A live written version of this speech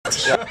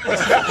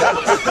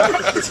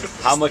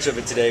How much of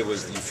it today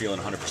was you feeling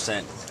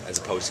 100% as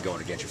opposed to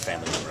going against your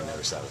family member on the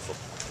other side of the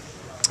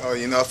football? Oh,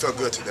 you know, I felt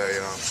good today.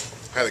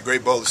 Had a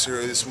great bowl of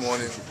cereal this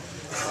morning.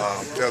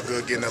 Felt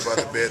good getting up out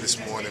of bed this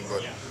morning,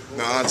 but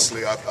no,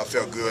 honestly, I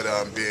felt good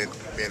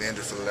being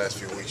injured for the last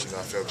few weeks. You know,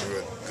 I felt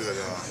good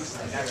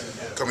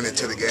coming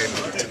into the game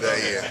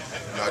today, and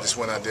you know, I just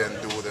went out there and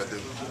do what I do.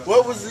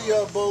 What was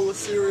the bowl of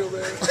cereal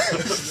there?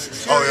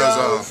 Oh, it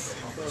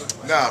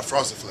was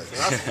Frosted Flakes.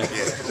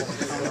 Yeah.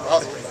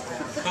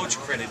 Coach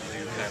credited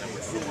you kind of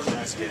with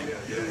Falcons getting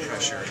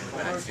pressure in the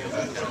backfield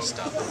and kind of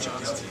stopping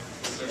Johnson.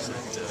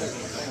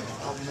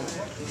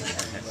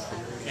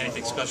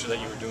 Anything special that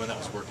you were doing that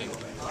was working?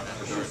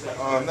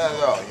 Not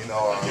at all. You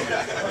know,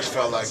 I just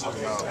felt like,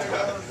 you know,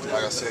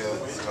 like I said,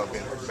 you know,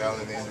 been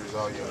battling injuries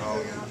all year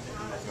long, and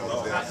you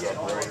know, then I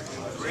felt great.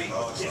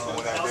 Just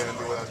went out there and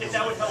do what I do. You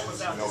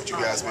know, what you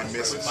guys been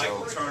missing, so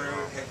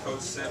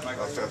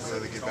I felt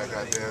good to get back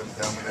out there and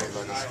dominate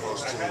like I'm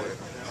supposed to and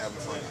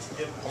having fun.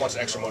 How much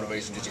extra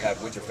motivation did you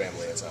have with your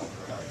family at town?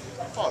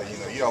 Oh, you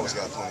know, you always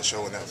got to put on the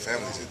show when that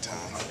family's in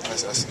town.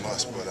 That's a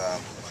must. But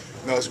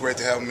you know, it's great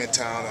to have them in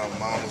town.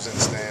 Mom was in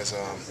the stands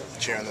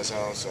cheering us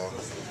on, so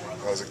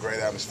it was a great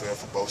atmosphere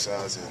for both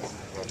sides, and you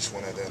know, just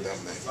went out there and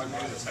dominated.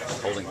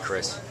 Holding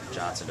Chris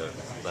Johnson to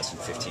less than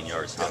 15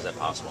 yards, how is that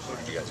possible? What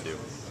did you guys do?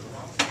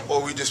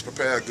 Well, we just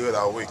prepared good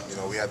all week. You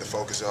know, we had to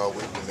focus all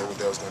week. We knew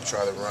they was going to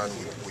try to run.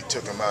 We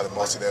took them out of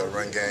most of their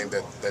run game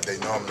that they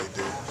normally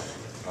do.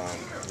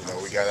 You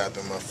know, we got out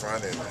them up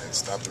front and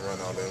stopped the run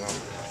all day long.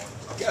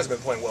 You guys have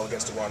been playing well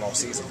against the run all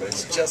season, but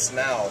it's just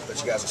now that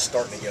you guys are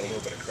starting to get a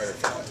little bit of credit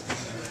for that.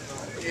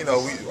 You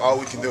know, all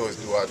we can do is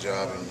do our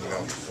job, and you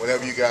know,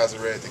 whenever you guys are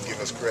ready to give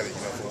us credit,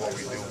 you know, for what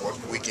we do,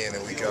 week in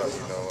and week out,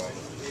 you know,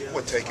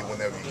 we'll take it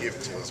whenever you give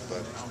it to us.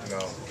 But you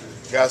know,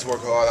 guys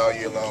work hard all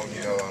year long.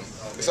 You know,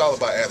 it's all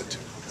about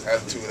attitude.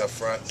 Attitude up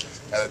front,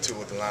 attitude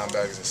with the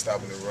linebackers and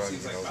stopping the run,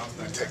 you know,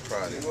 we take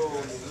pride in it.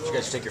 Did you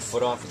guys take your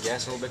foot off the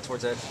gas a little bit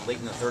towards that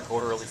late in the third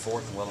quarter, early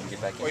fourth, and let them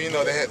get back in? Well, you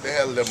know, they had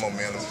a little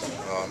momentum.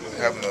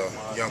 Having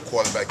a young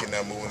quarterback in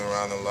there moving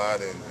around a lot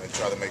and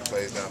try to make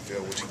plays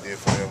downfield, which he did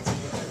for them.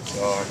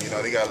 You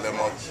know, they got a little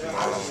more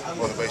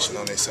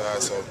motivation on their side,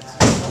 so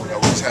you know,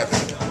 we just had to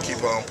keep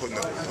on put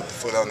the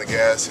foot on the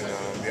gas and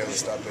be able to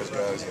stop those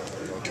guys and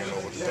came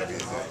over with the W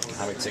today.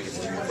 How many tickets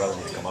did your brother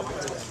need to come up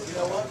with today?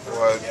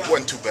 Well, it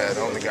wasn't too bad.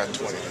 I only got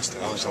 20 this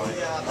time, so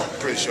I'm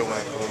pretty sure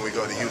when we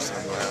go to Houston,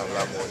 I'm going to have a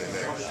lot more than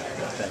that.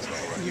 Thanks,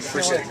 man. You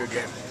feel Appreciate like a good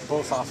game.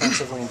 both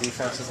offensively and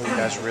defensively, you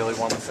guys really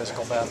won the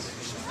physical battles?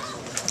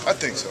 I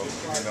think so.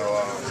 You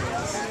know,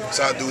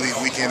 so I do these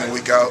week in and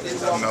week out, you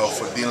know,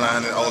 for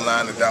D-line and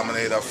O-line to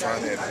dominate up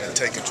front and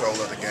take control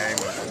of the game,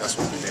 and that's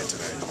what we did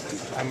today.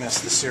 I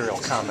missed the cereal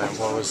comment.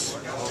 What was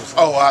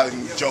Oh,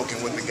 I'm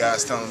joking with the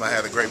guys, telling them I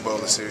had a great bowl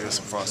of cereal,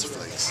 some Frosted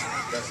Flakes.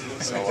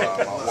 So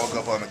I woke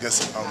up on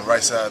the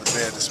right side of the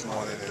bed this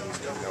morning and,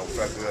 you know,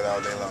 felt good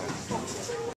all day long.